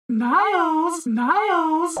Niles.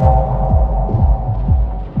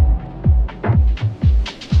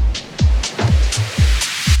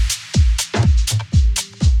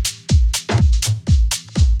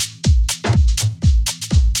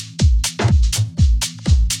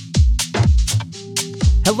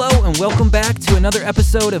 Hello and welcome back to another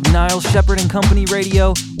episode of Niles Shepherd and Company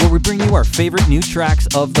Radio, where we bring you our favorite new tracks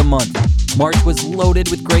of the month. March was loaded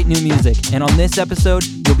with great new music, and on this episode,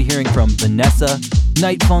 you'll be hearing from Vanessa,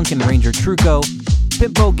 Night Funk and Ranger Truco,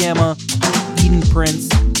 Pimpo Gamma, Eden Prince,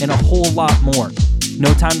 and a whole lot more.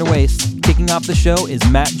 No time to waste. Kicking off the show is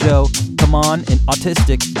Matt Joe, Come On, and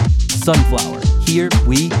Autistic, Sunflower. Here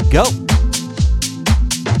we go.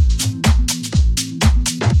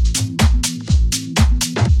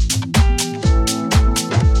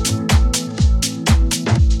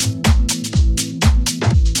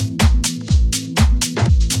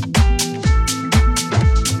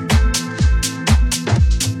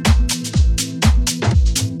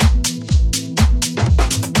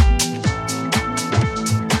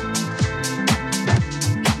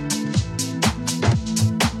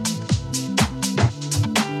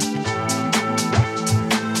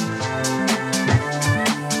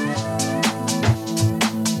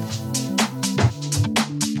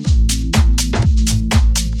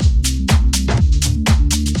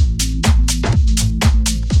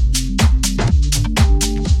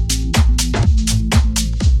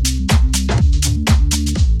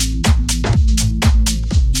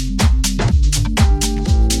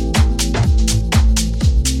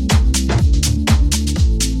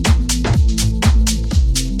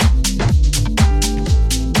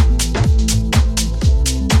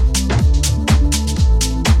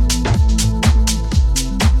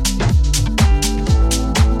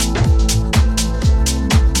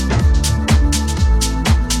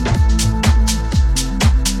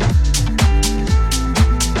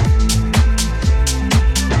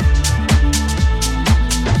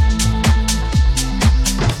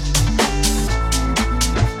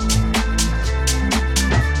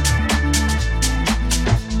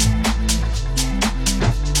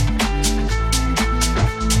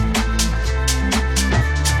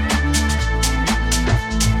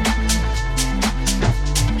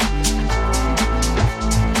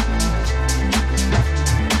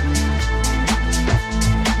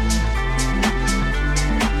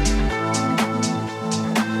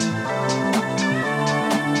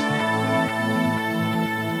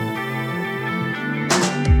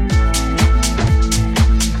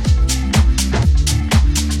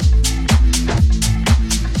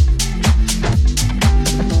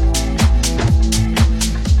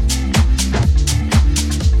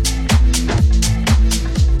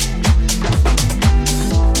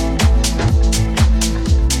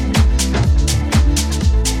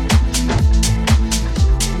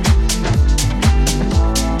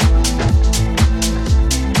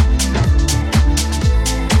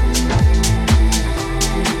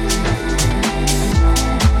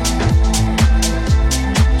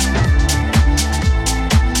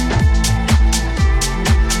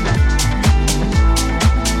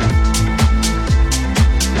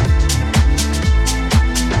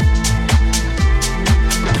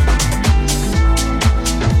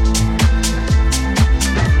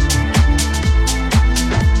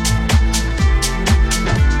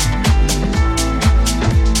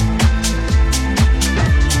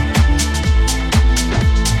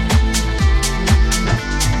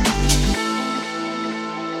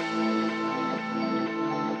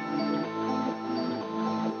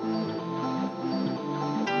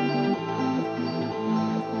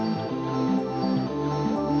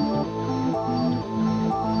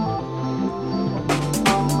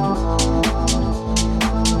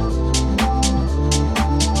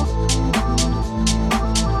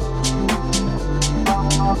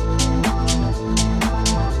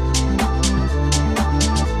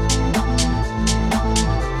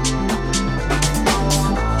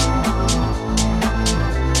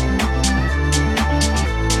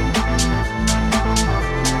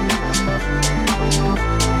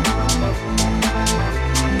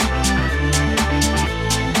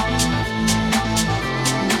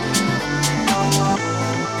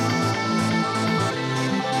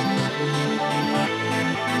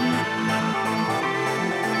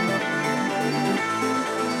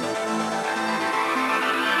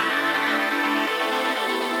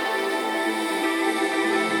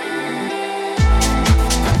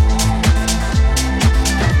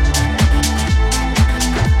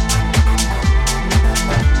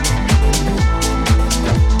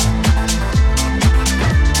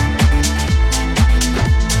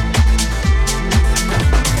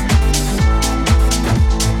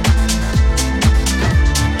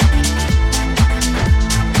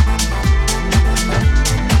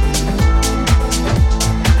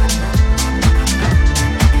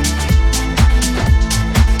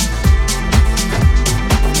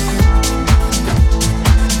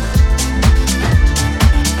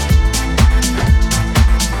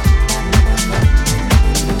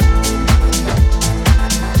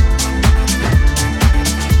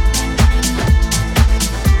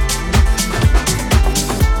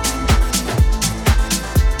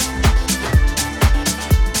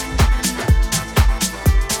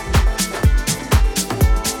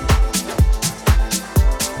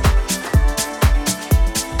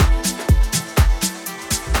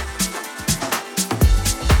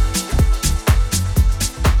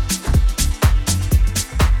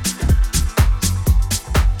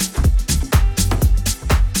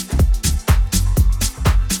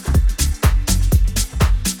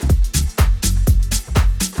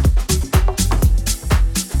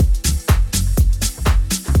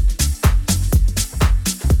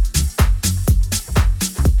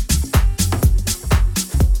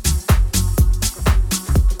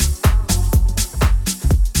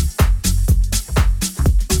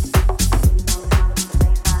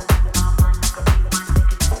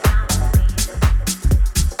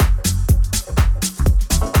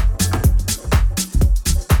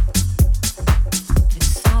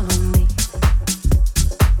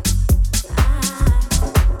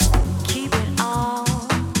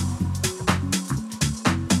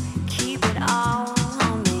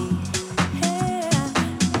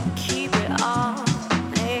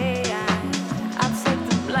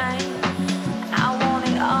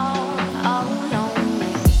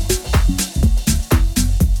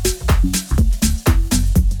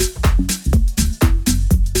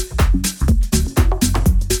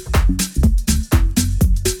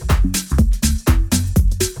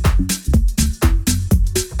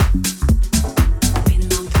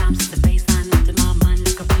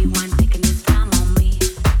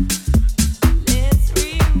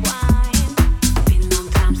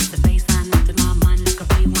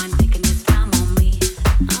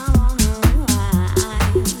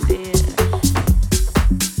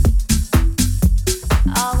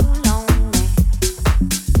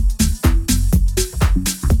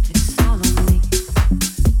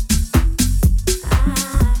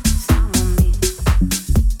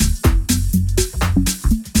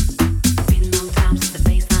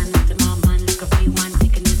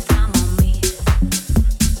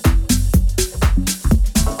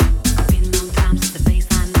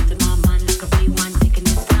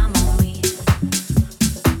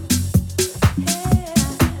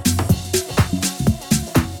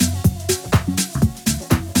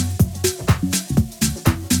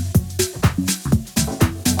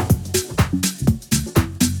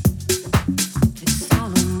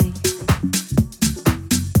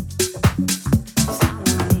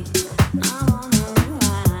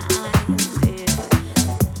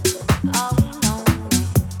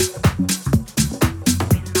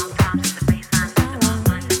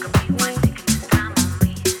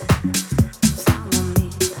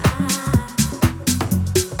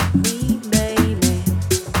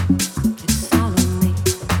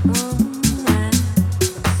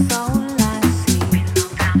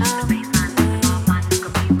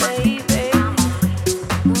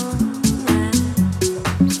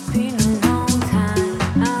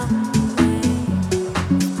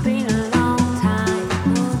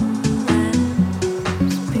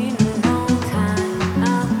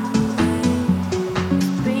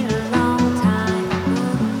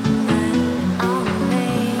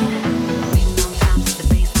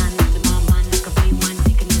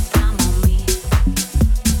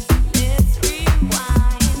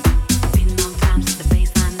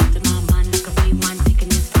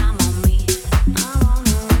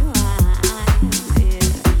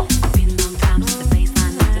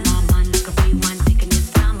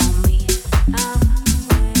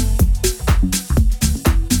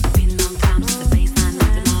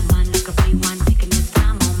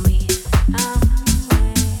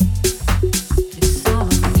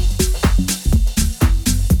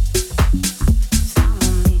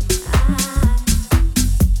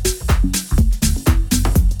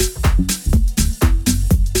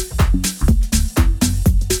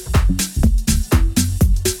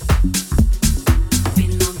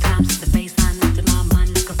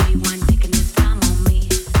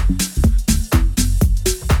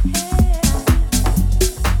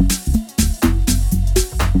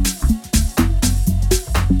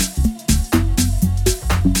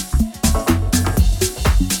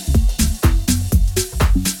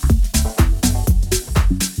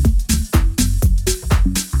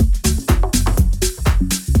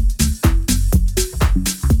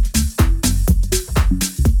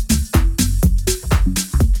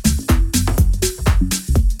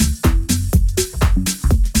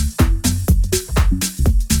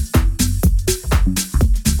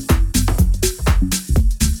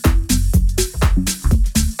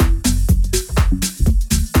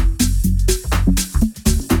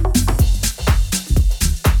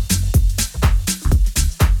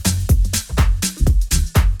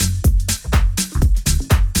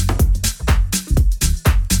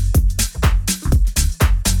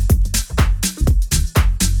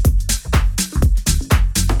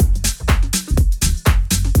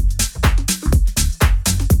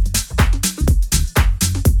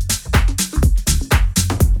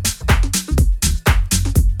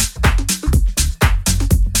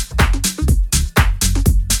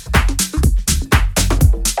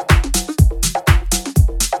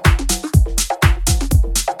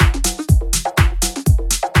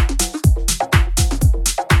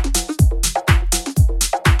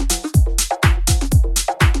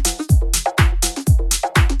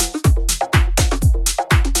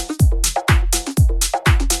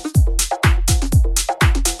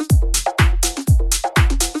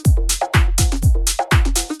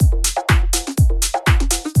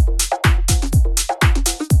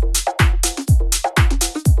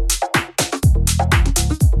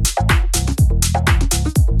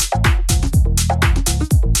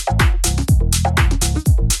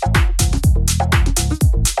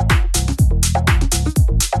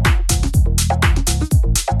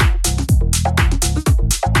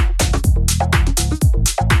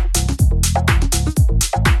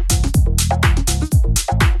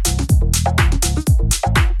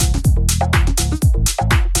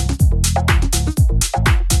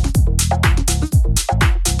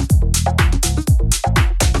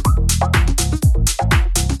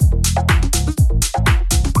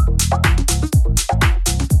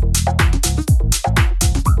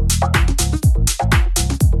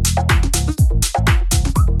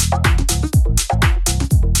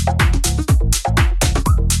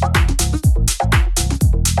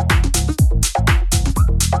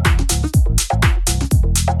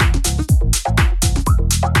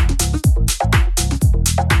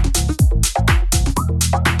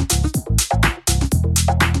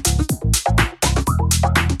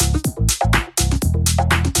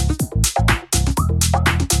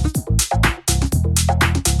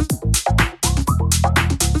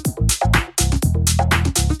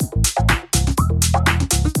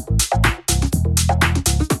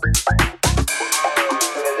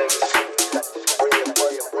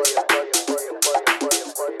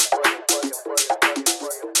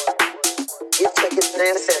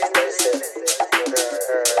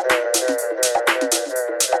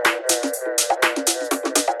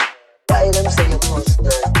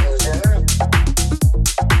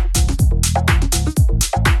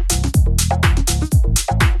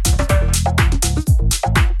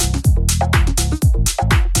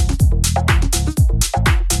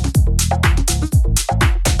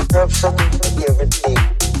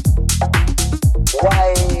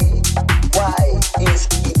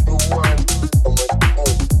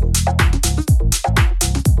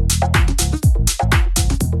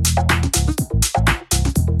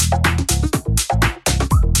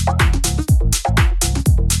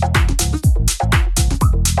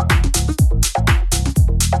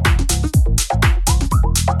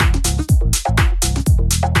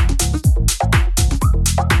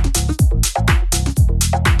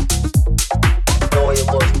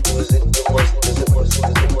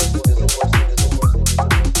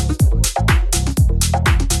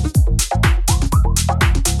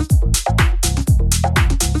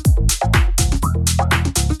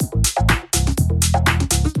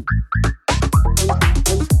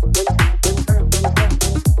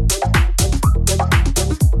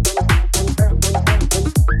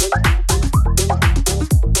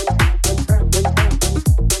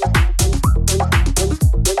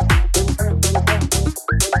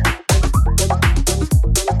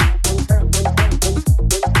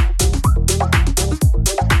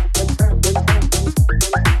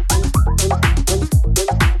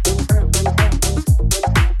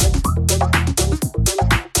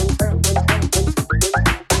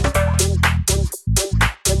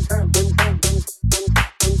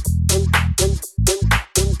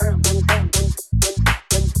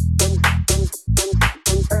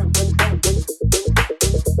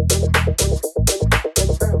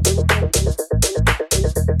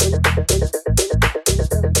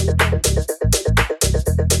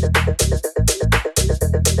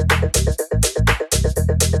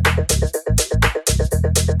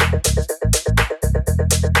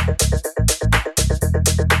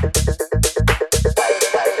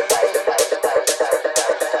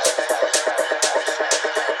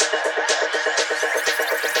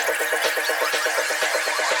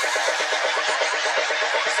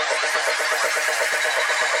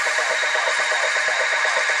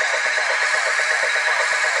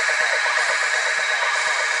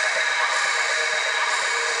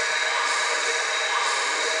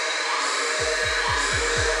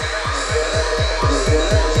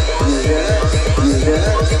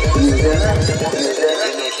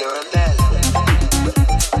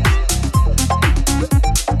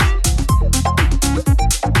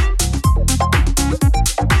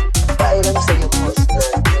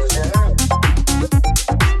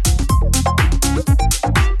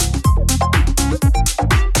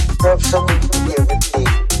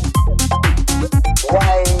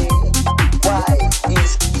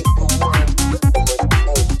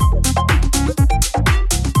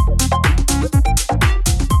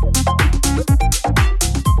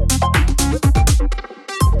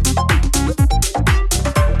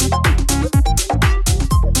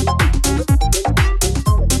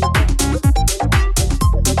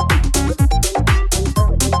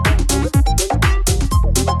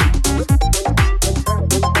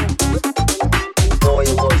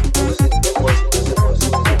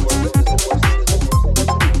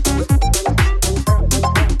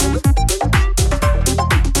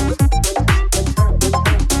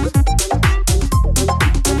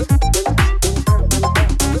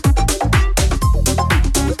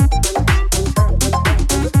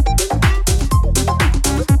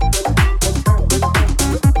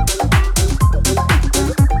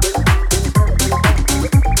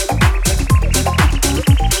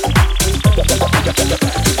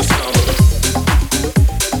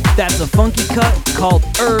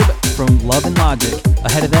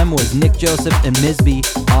 Nick Joseph and Misby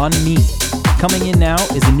on Me. Coming in now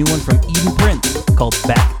is a new one from Eden Prince called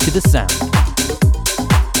Back to the Sound.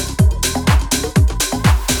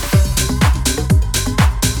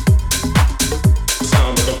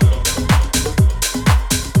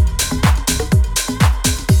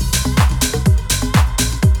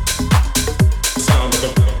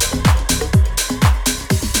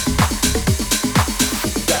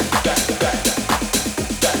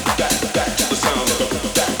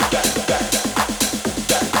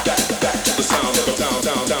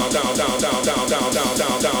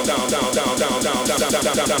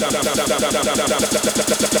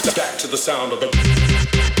 Back to the sound of the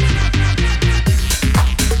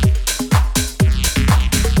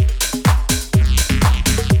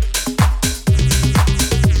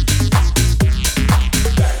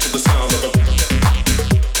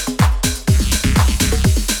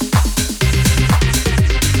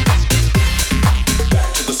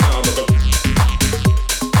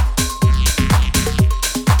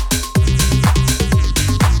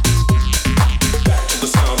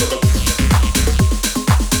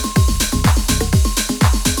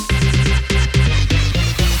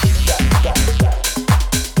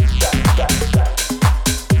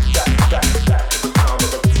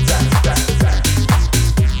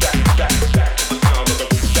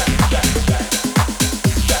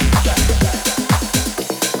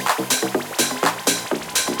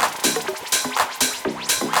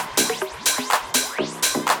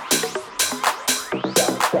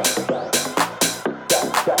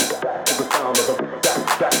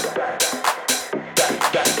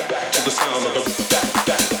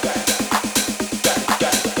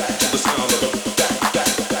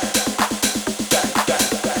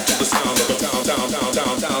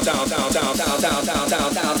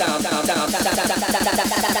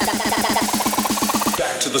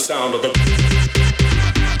sound of the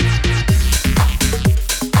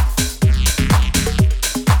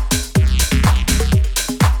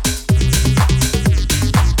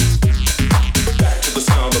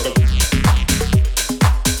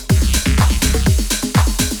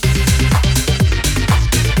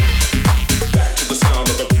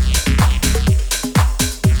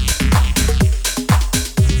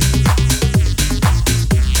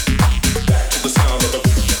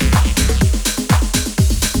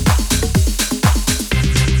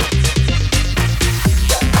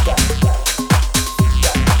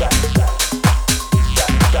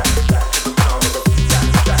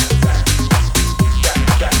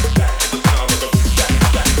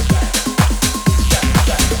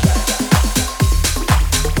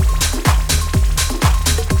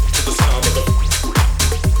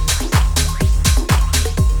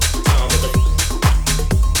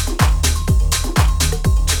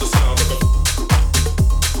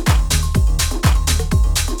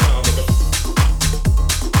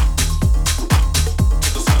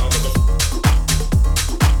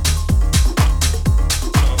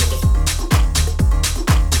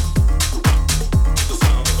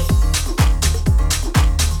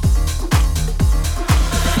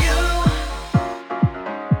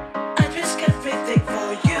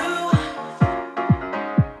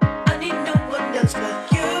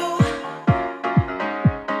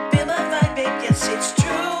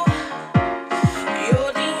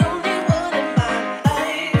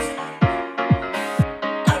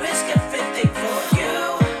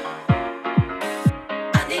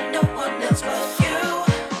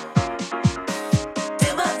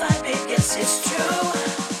it's true.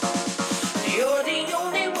 You're the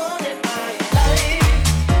only one in my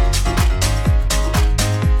life.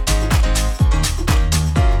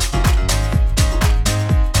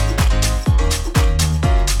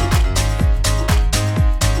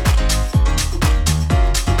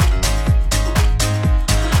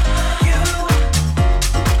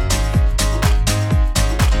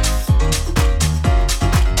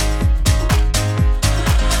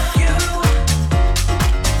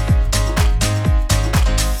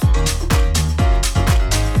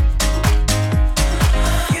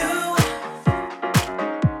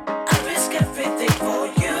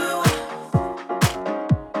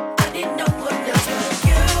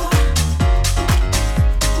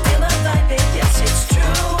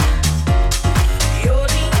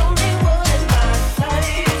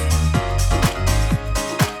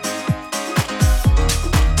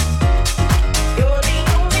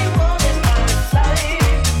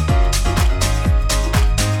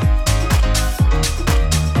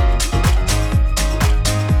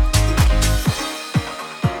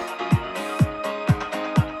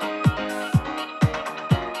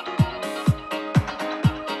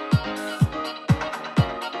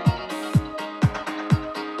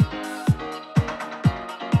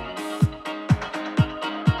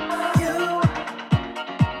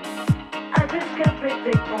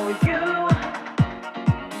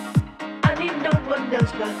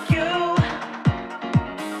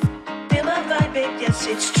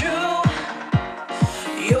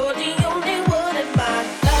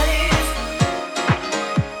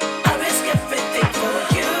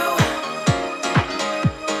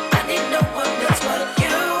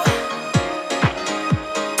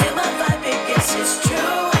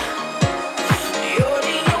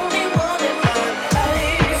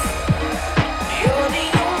 You're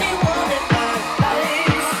the only one in my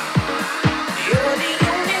life.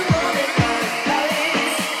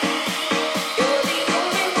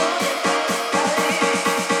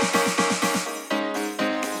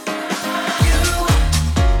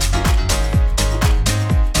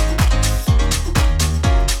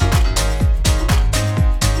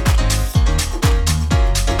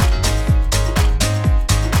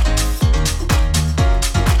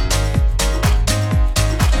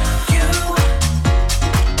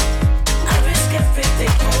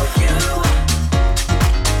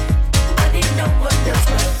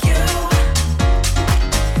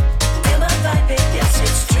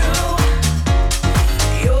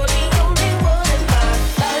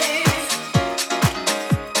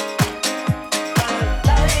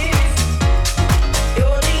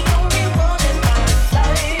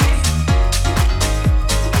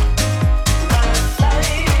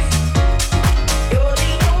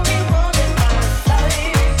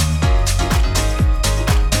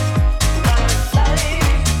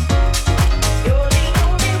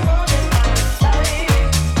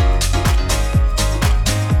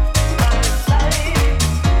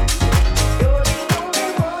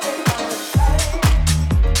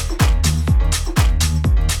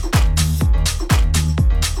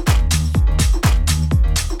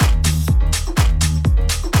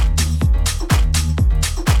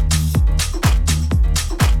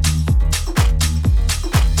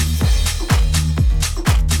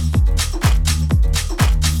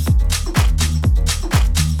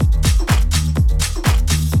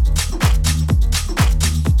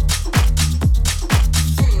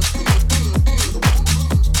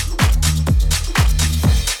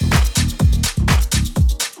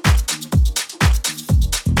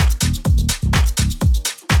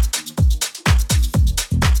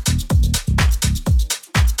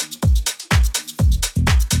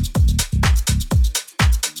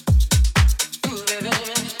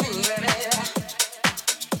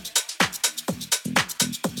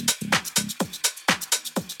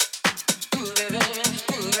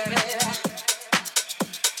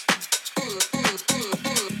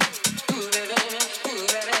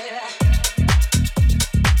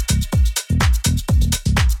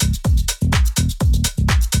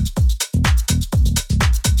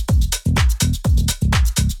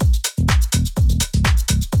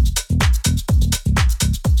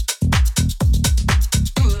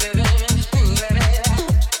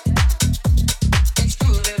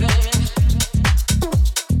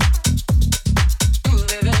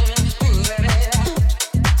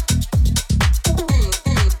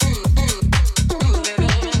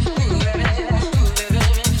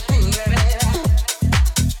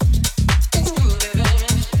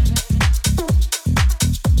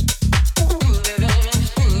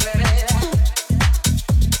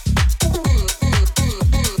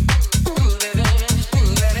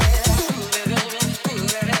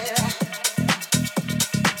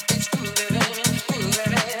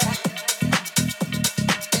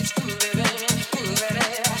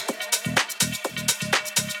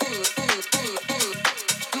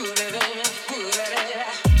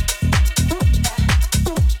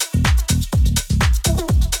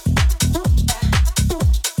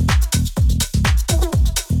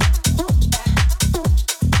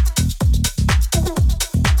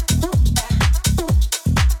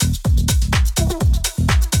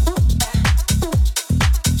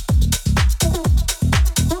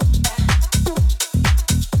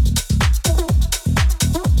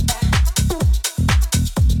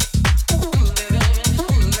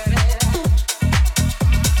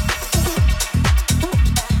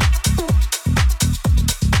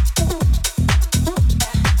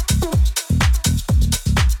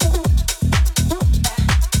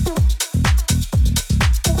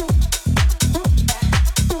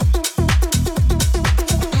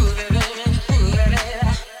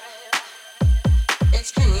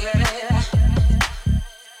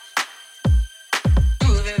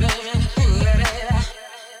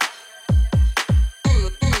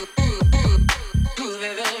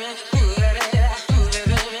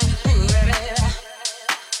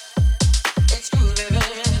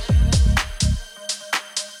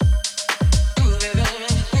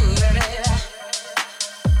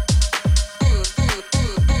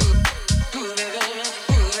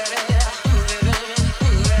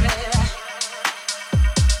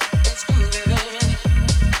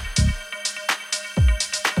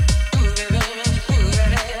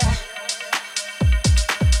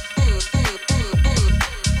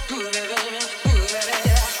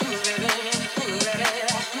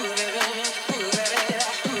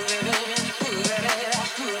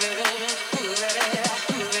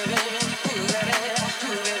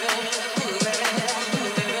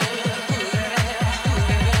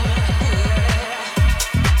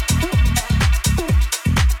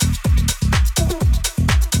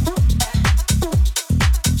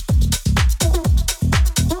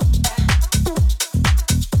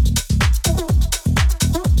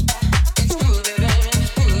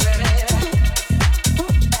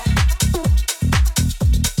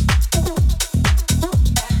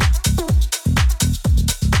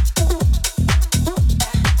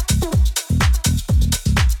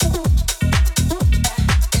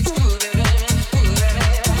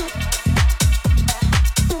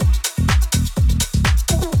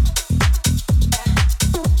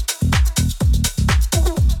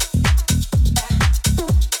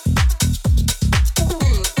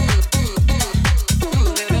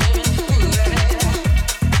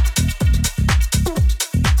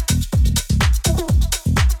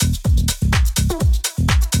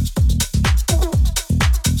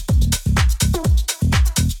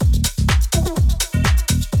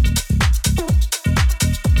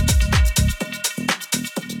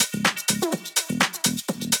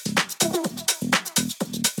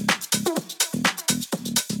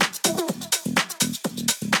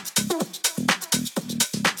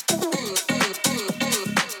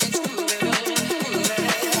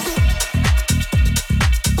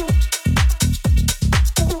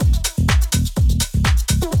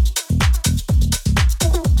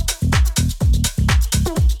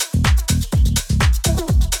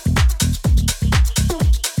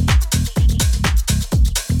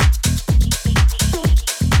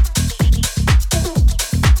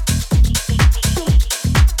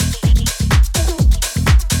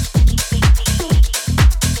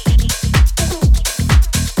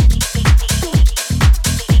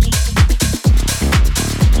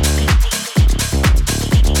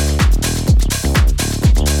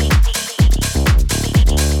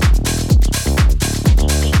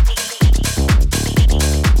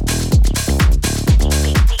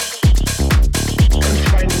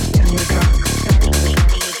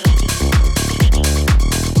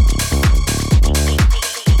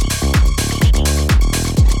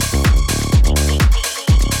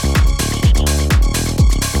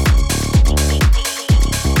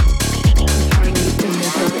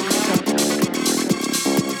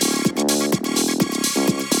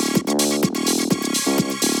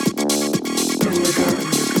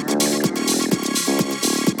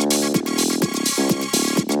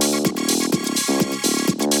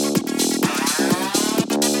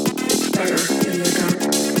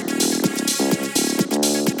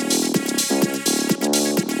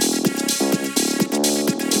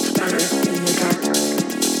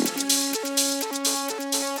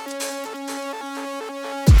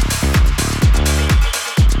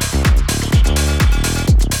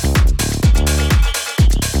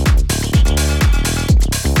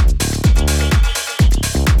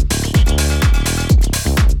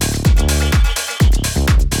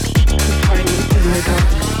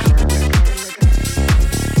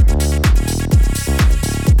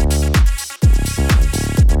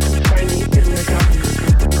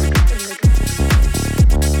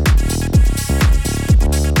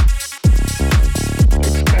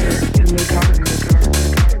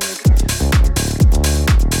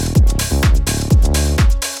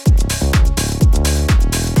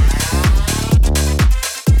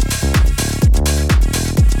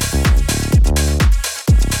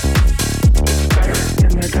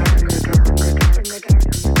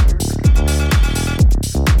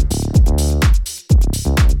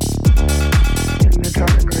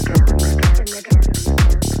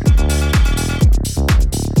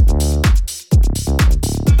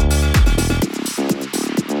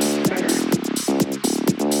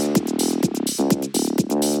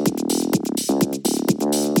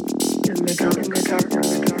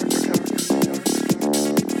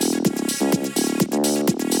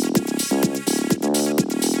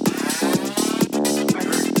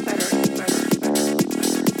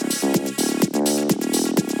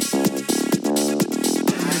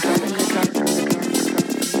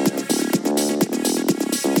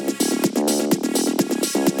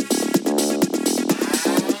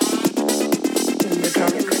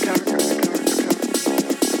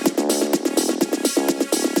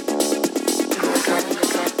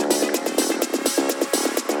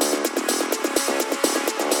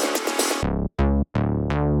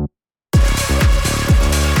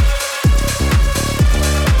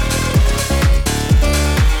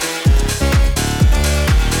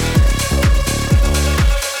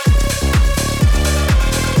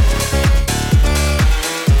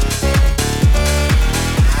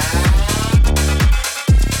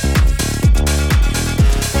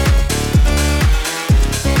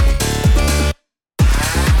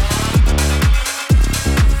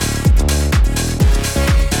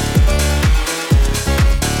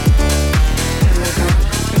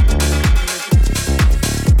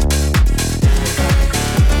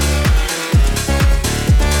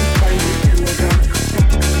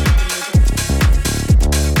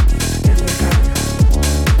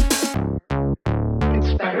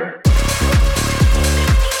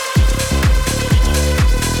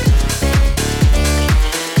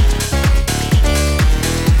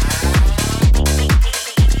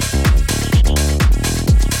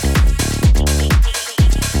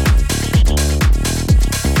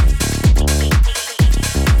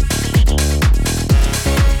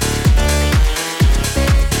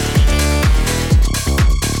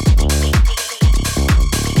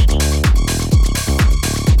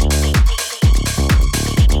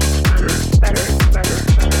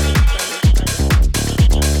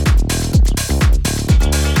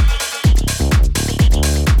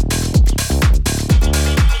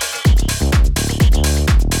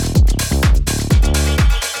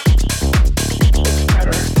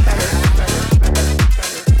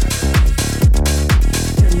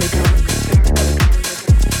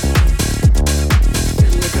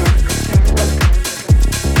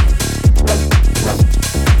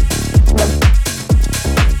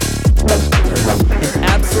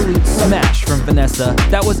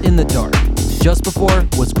 That was In the Dark. Just before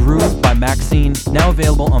was Groove by Maxine, now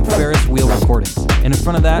available on Ferris Wheel Recordings. And in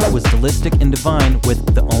front of that was Delistic and Divine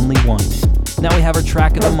with The Only One. Now we have our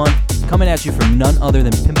track of the month coming at you from none other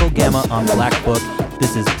than Pimple Gamma on Black Book.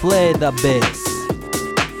 This is Play the Bass.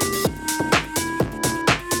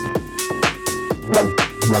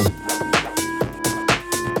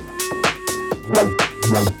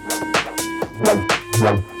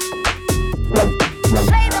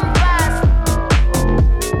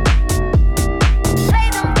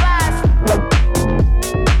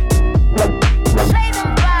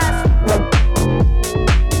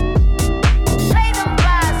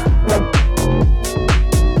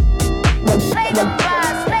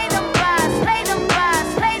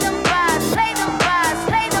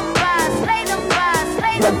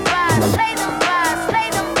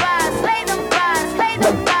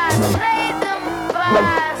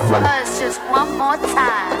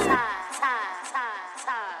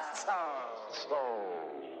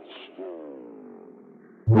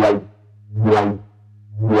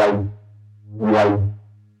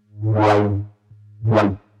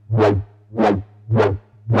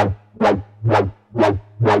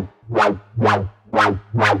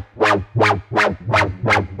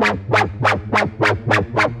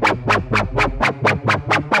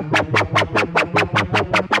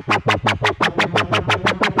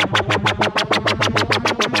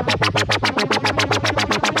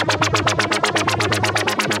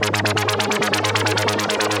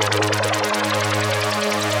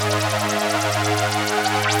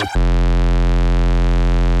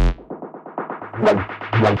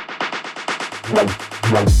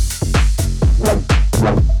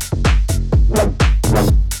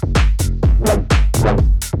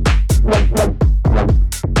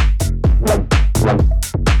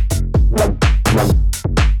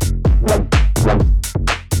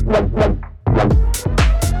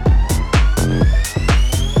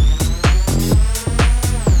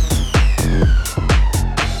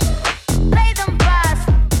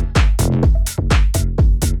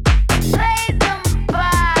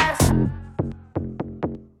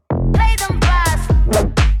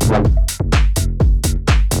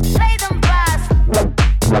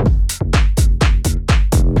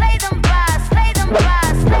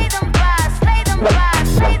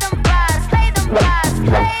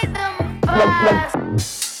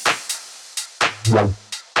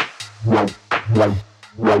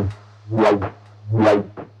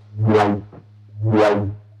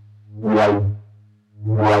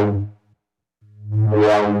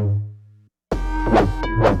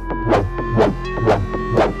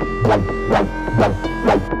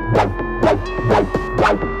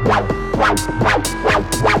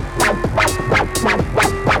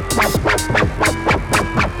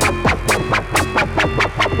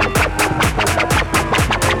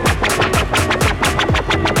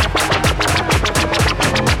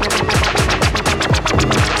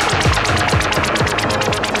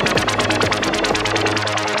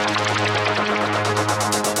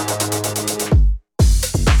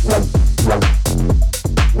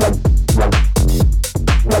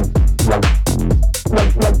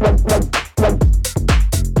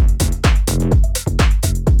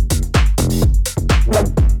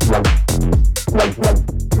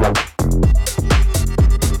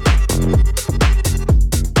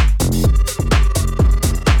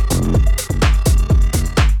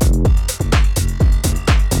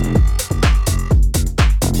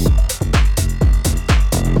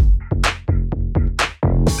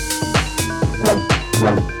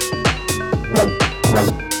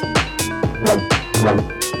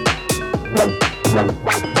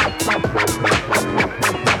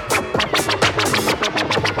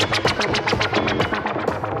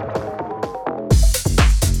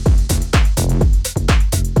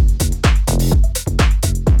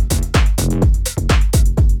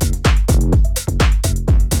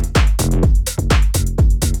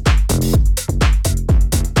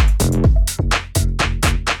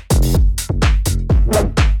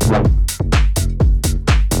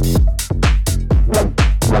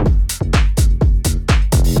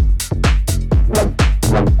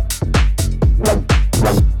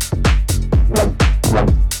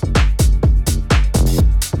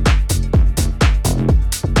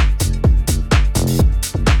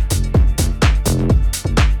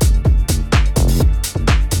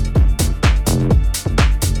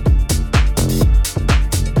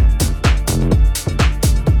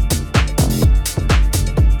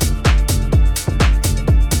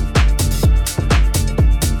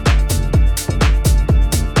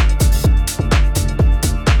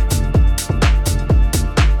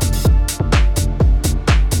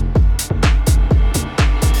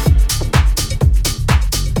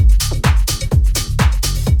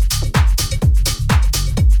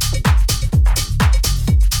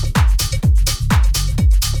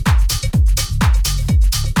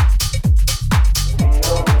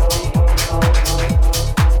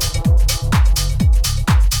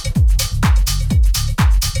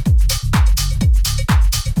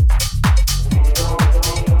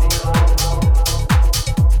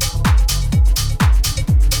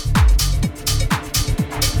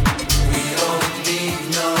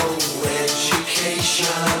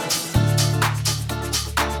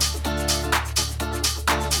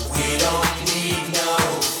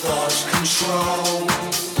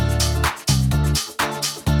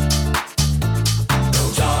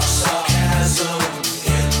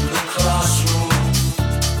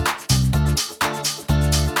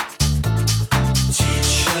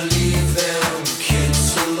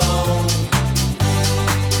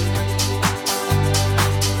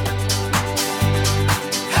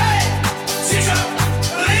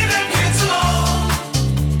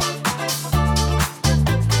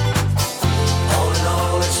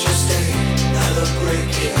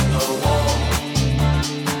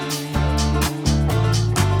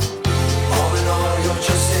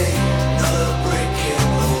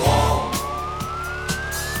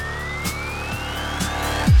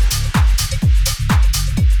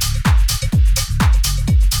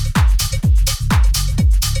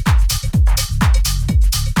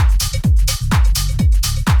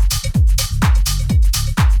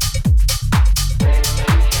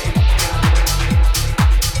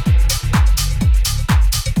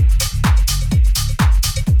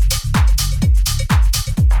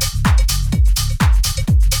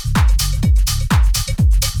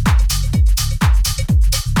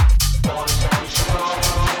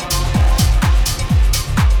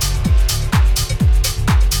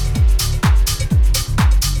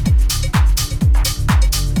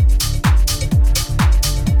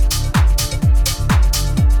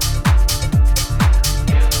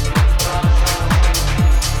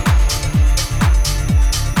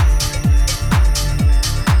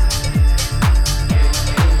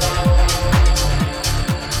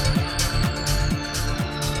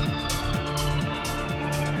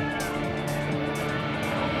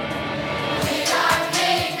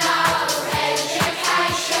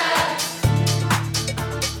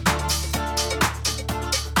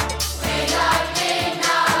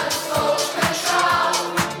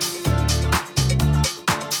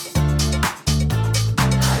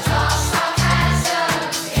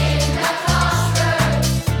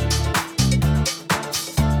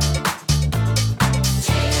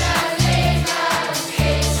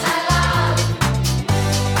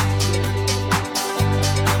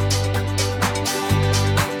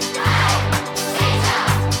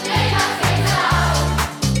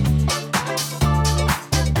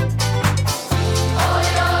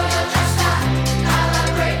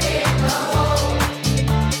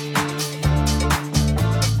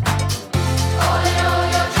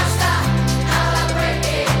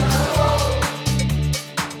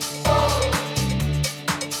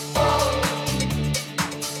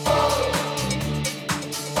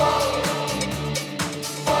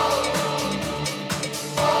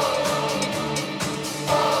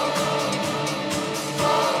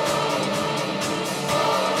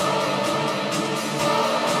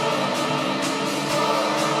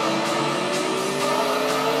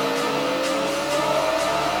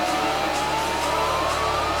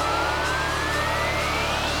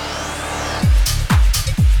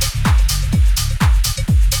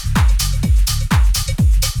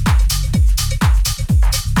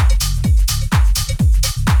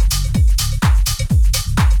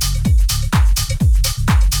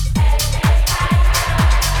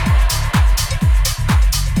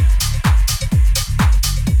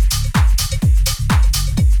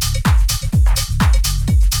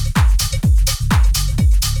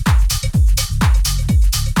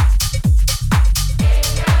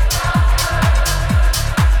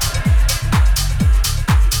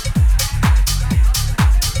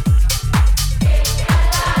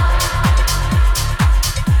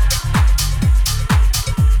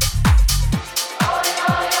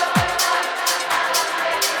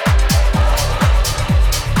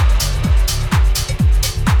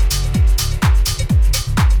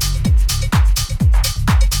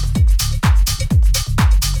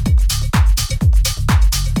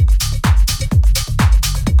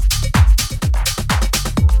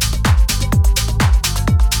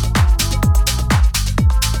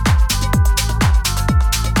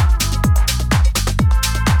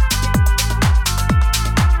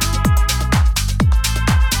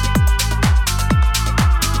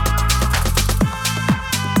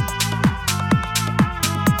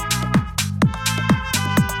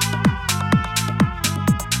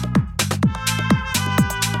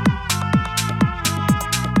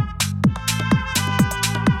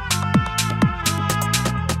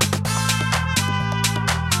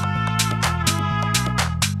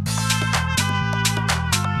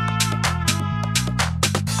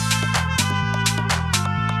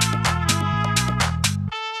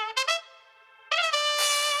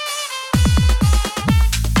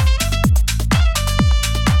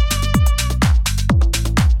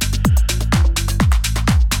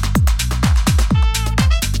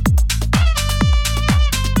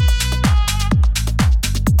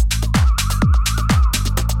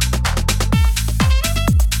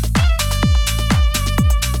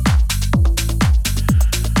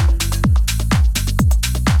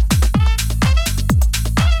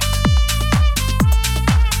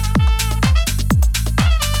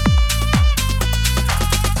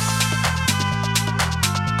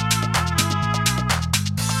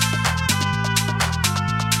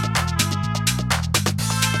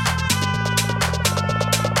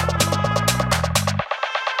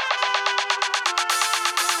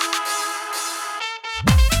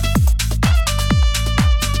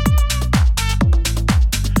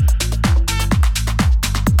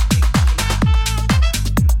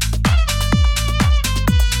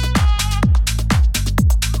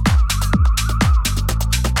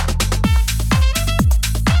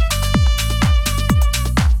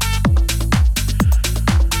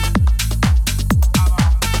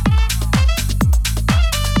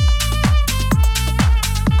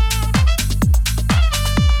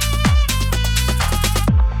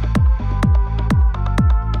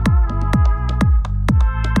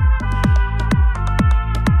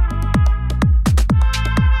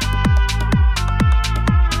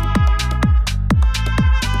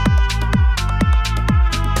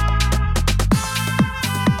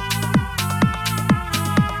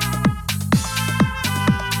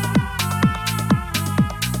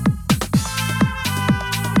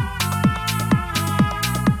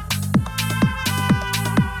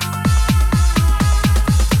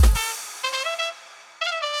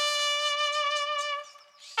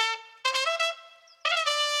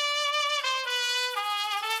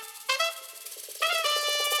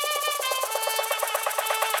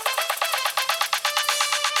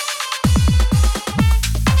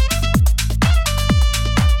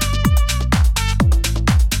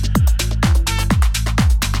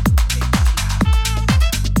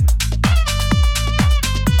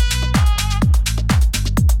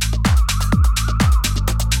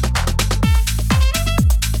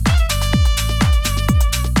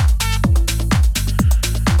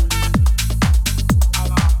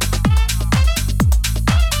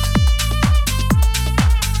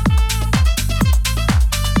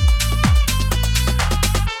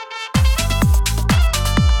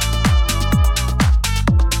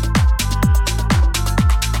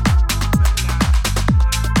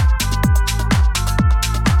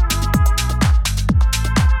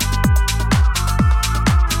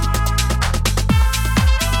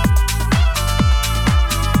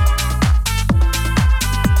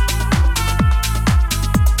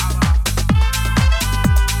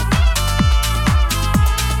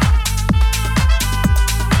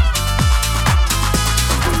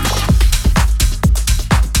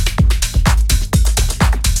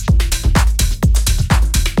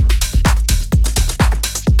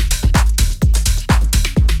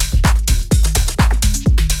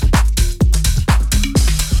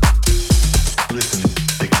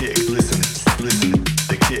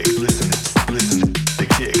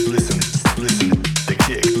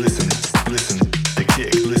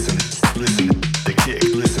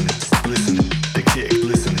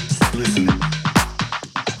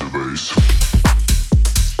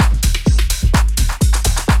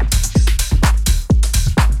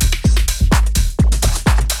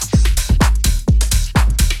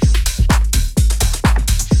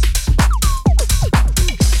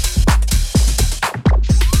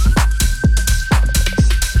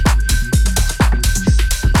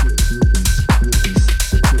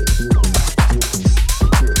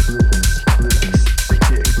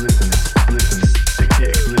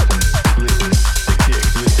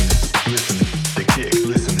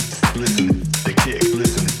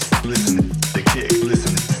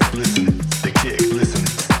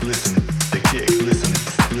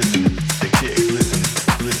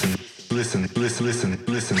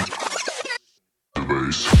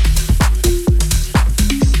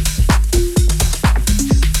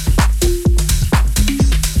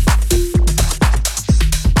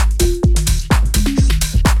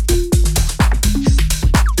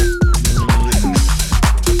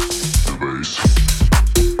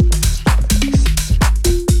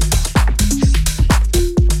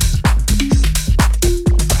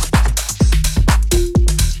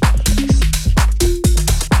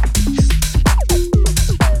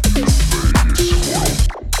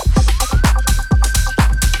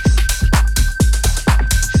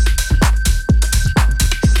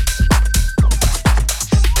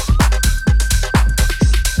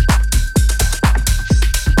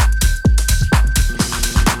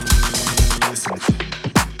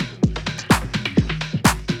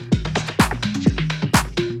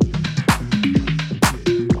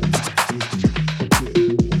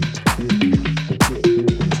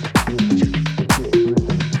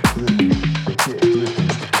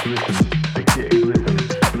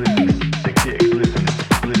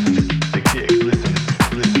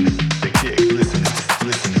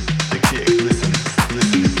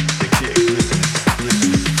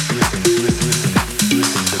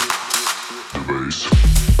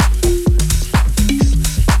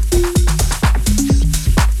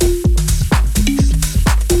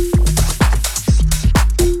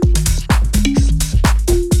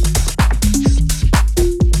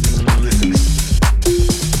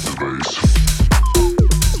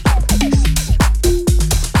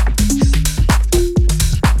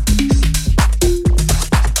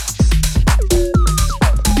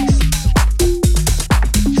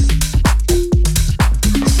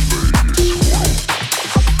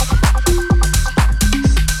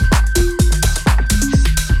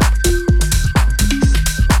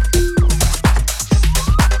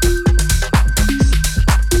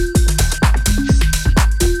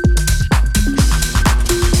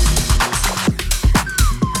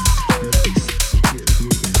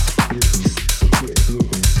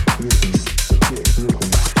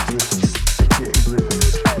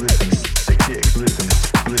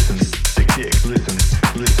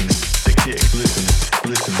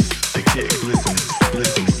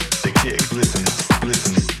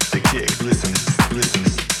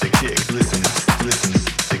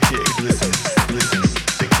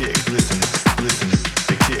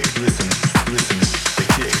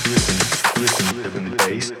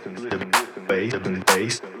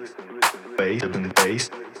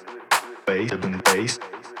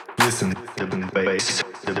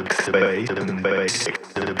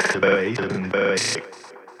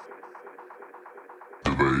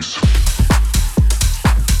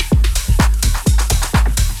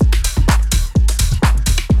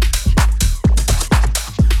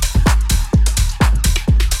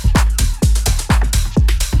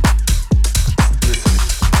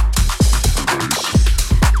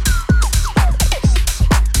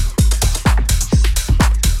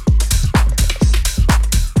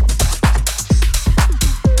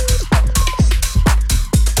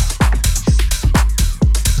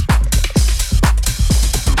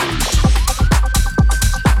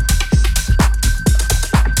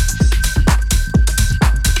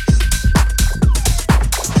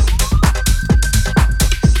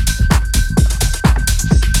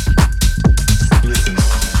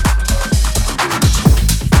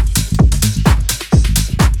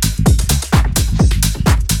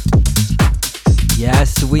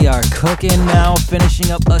 Cooking now,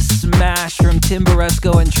 finishing up a smash from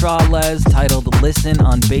Timburesco and Trales titled Listen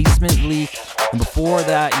on Basement Leak. And before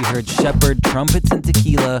that, you heard Shepherd, Trumpets and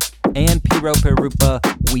Tequila, and Piro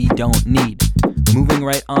Perupa, We Don't Need. Moving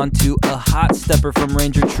right on to a hot stepper from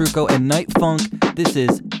Ranger Truco and Night Funk. This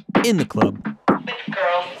is In the Club.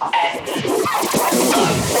 Girls and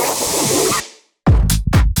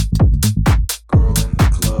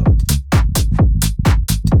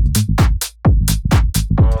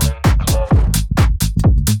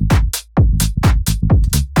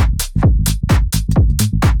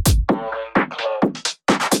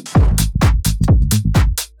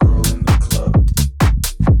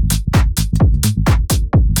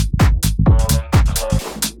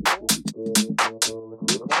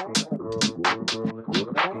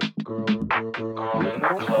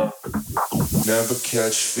Never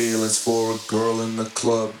catch feelings for a girl in the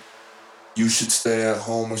club. You should stay at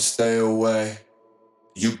home or stay away.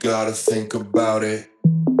 You gotta think about it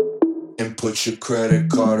and put your credit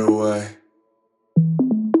card away.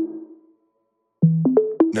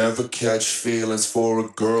 Never catch feelings for a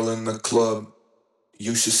girl in the club.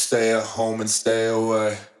 You should stay at home and stay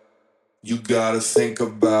away. You gotta think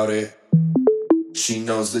about it. She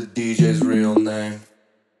knows the DJ's real name.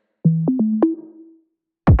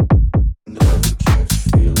 Never catch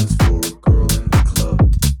feelings for a girl in the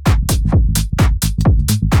club.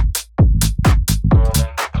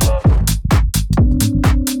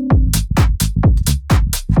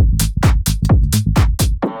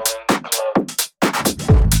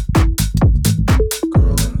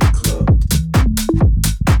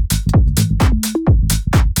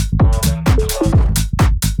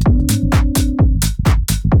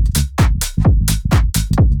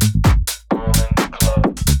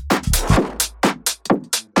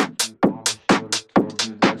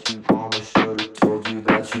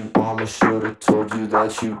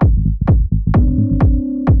 You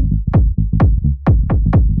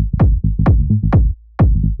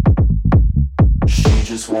She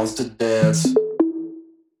just wants to dance.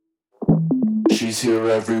 She's here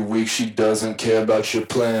every week, she doesn't care about your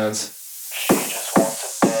plans. She just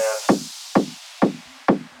wants to dance.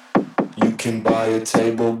 You can buy a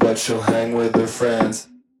table, but she'll hang with her friends.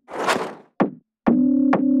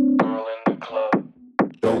 Girl in the club.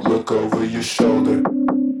 Don't look over your shoulder.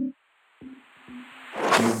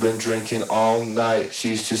 You've been drinking all night,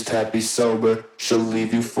 she's just happy sober. She'll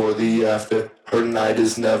leave you for the after. Her night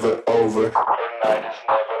is never over. Her night is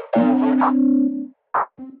never over.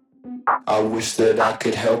 I wish that I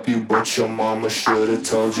could help you, but your mama should've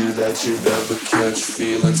told you that you'd never catch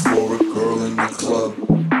feelings for a girl in the club.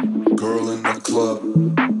 Girl in the club.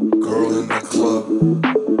 Girl in the club.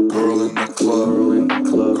 Girl in the club. Girl in the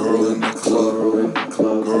club. Girl in the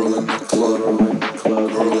club. Girl in the club. Girl in the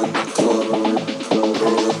club. Girl in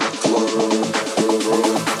the club. Girl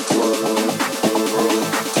in the club.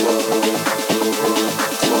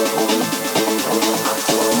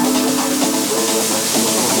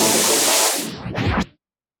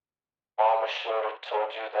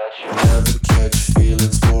 Never catch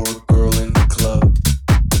feelings for a girl in the club.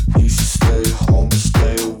 You should stay home or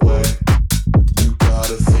stay away. You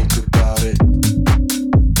gotta think about it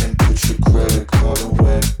and put your credit card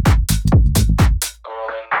away. Girl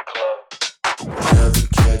in the club. Never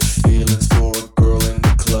catch feelings for a girl in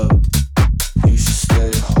the club. You should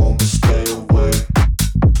stay home or stay away.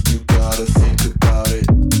 You gotta think about it.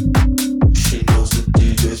 She knows the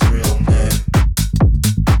DJ's real name.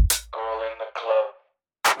 Girl in the club.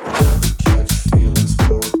 Never catch feelings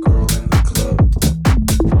for a girl in the club.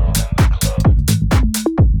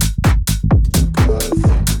 You gotta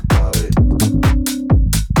think about it.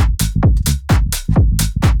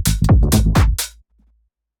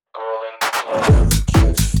 Girl in the club. Never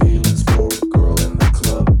catch feelings for a girl in the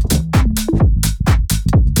club.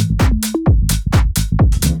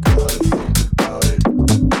 You gotta think about it.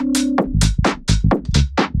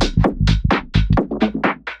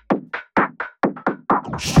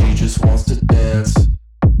 She just wants to dance.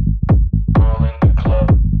 Girl in the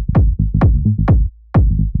club.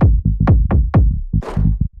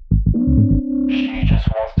 She just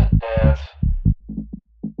wants to dance.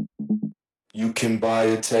 You can buy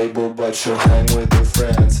a table, but she'll hang with her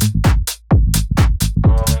friends.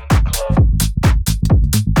 Girl in the club.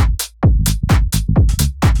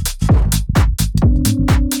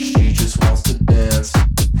 She just wants to dance.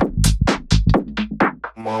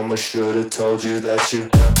 Mama should've told you that you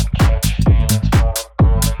never catch feelings for a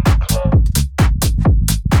girl in the club.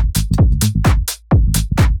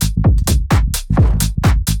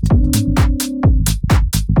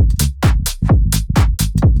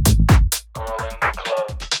 Girl in the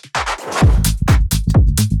club.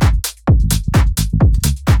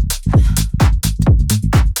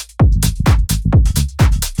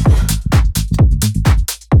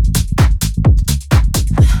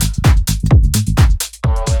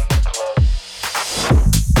 Girl in the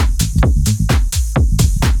club.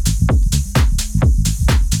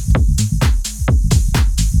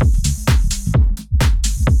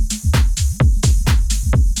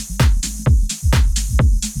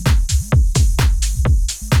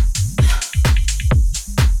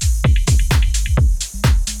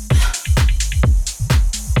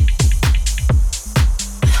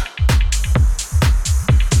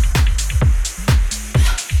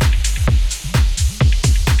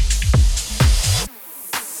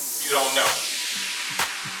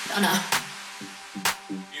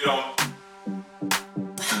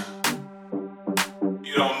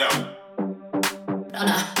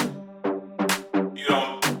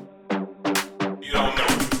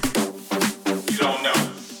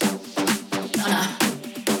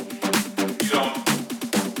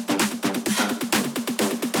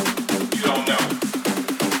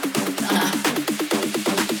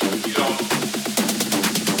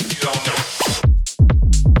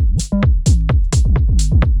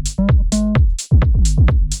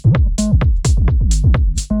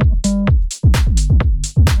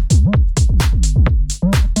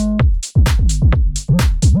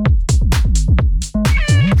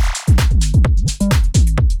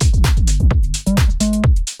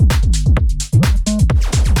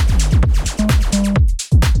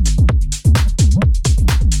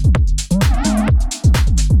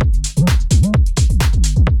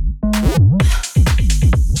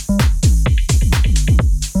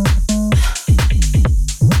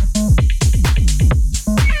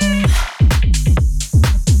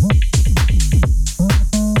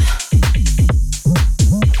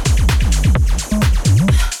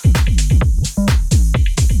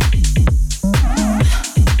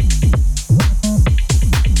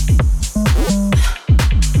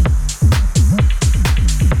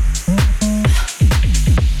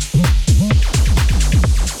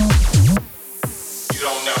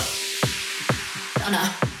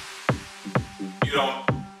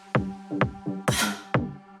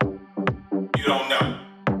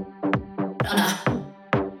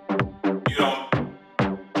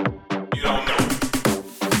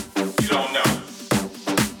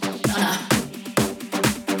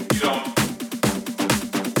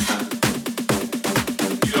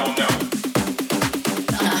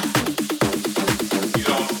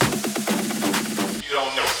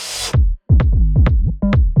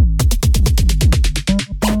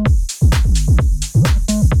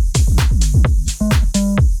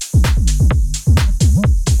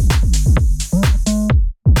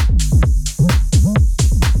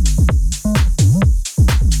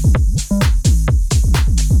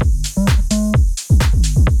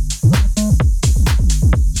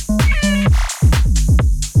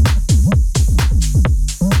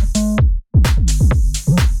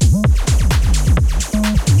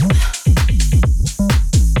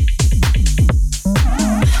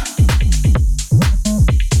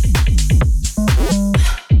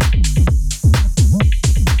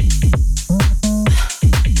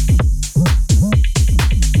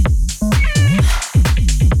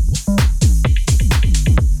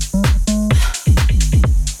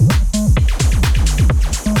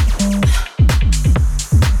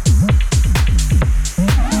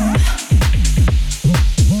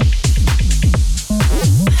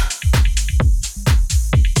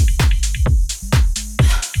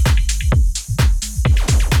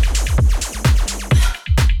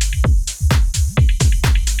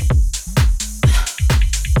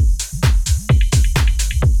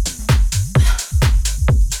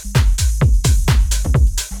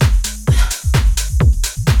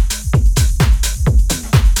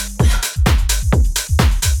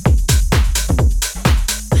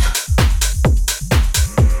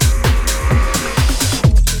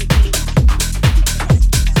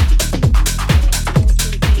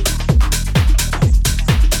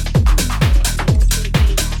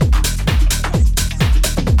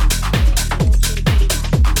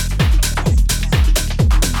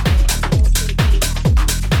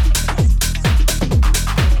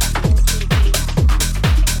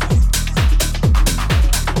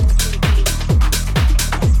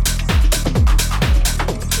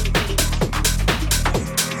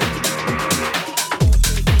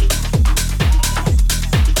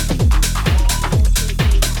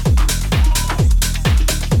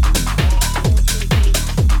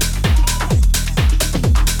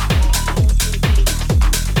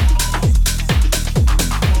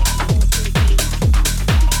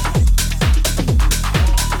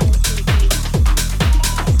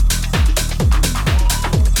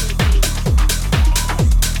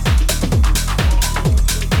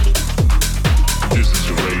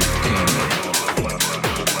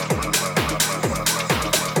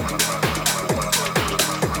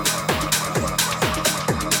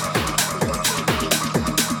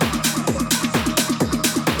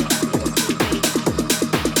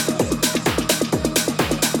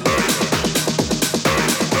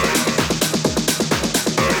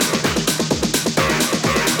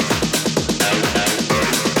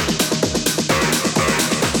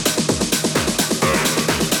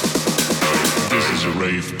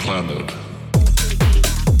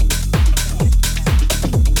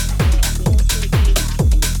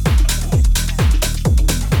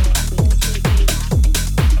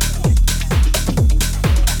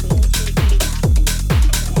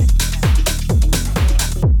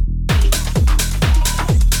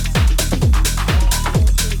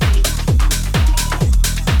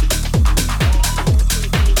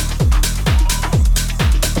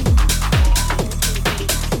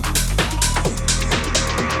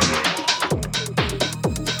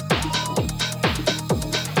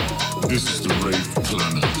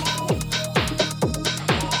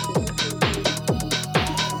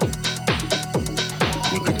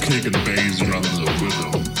 kick and bass drums a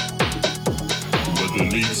rhythm, but the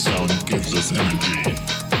lead sound gives us energy,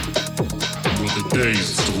 with the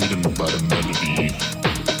bass sweetened by the melody,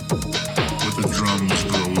 with the drums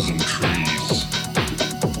grows in trees,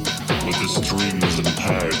 with the strings and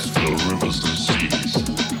pipes flow rivers and seas,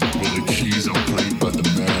 with the keys are played by the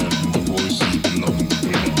man and the voices belong to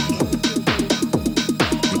women,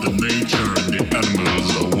 with the nature and the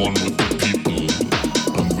animals are one with the people,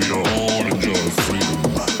 and we are all enjoy freedom.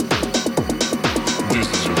 This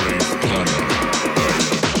is a rave planet.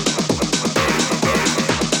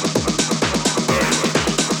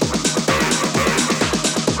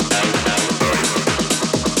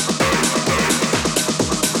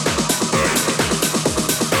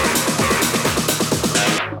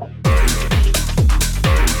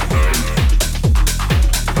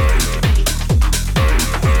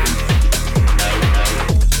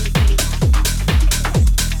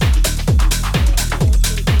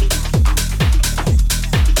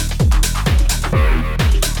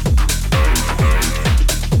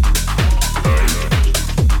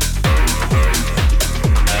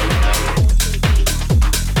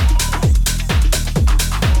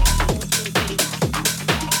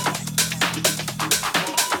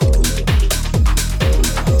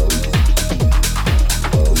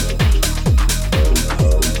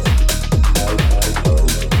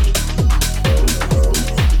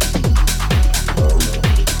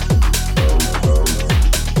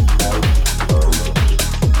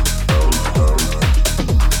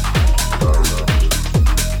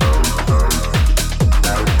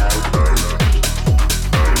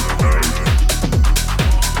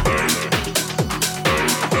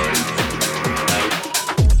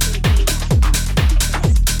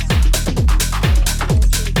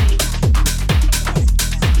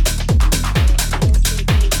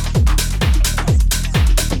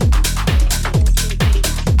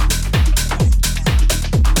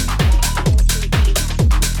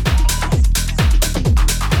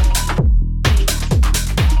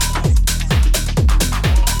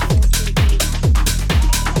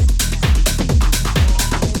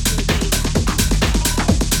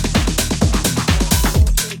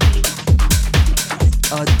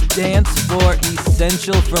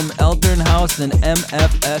 Essential from Eldern House and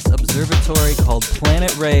MFS Observatory called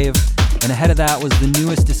Planet Rave. And ahead of that was the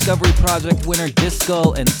newest Discovery Project winner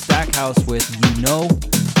Disco and Stackhouse with You Know.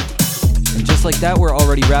 And just like that, we're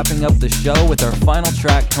already wrapping up the show with our final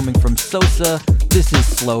track coming from Sosa. This is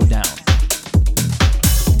Slow Down.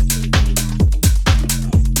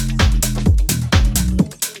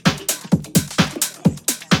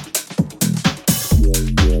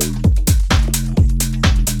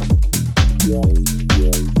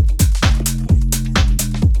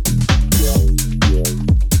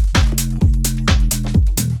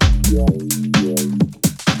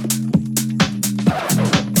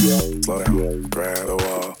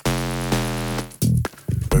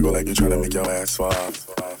 Your ass swab.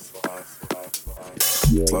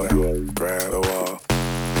 Slow down, grab the wall.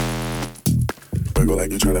 Wiggle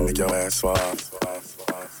like you tryna make your ass swab.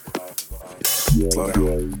 Slow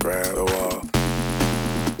down, grab the wall.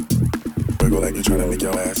 Wiggle like you tryna make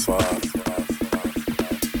your ass swab.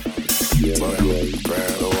 Slow down,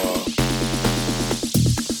 grab the wall.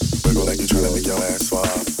 Wiggle like you tryna make your ass swab.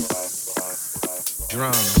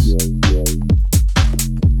 Drums.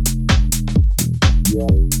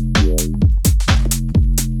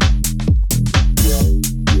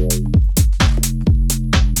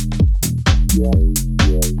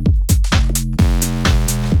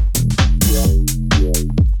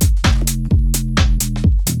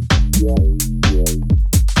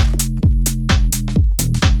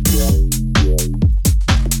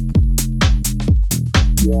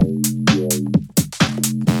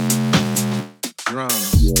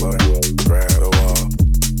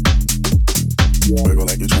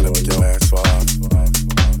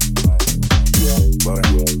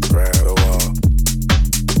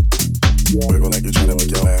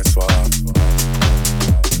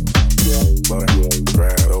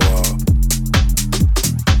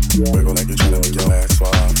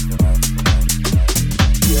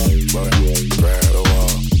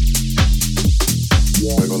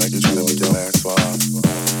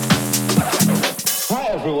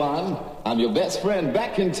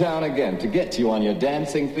 In town again to get you on your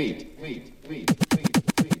dancing feet. Slow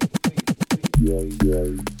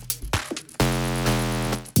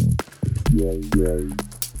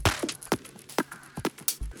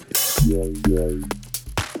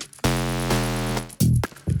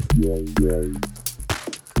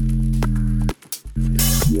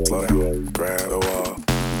down, grab the wall.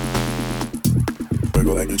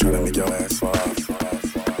 Wiggle like you tryna make your ass fall.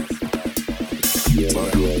 Slow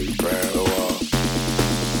down, grab the wall.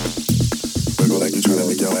 Wiggle like you tryna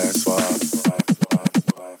make your ass fall.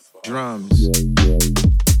 Drums.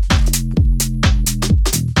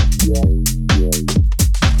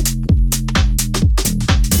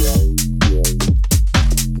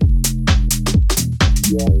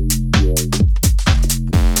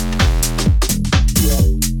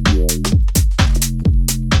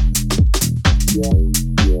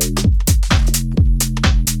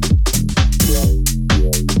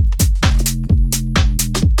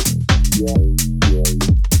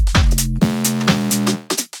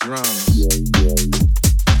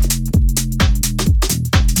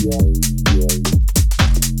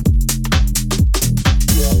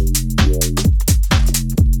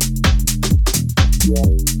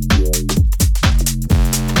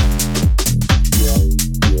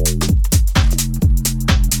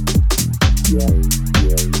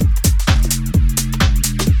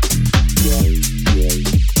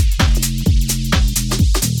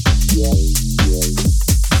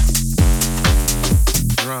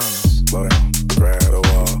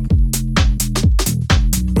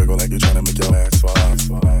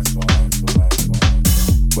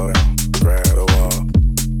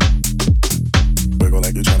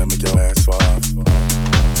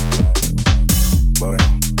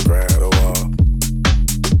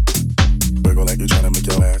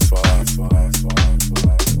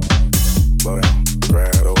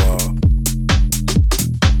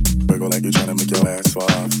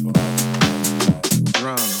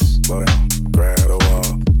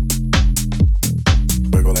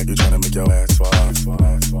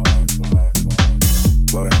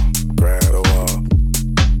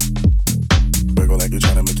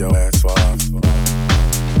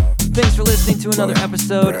 Thanks for listening to another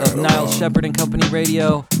episode of Niles Shepherd and Company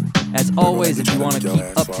Radio. As always, if you want to keep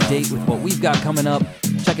up to date with what we've got coming up,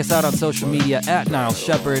 check us out on social media at Niles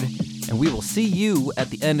Shepherd, and we will see you at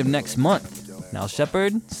the end of next month. Niles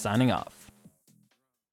Shepherd, signing off.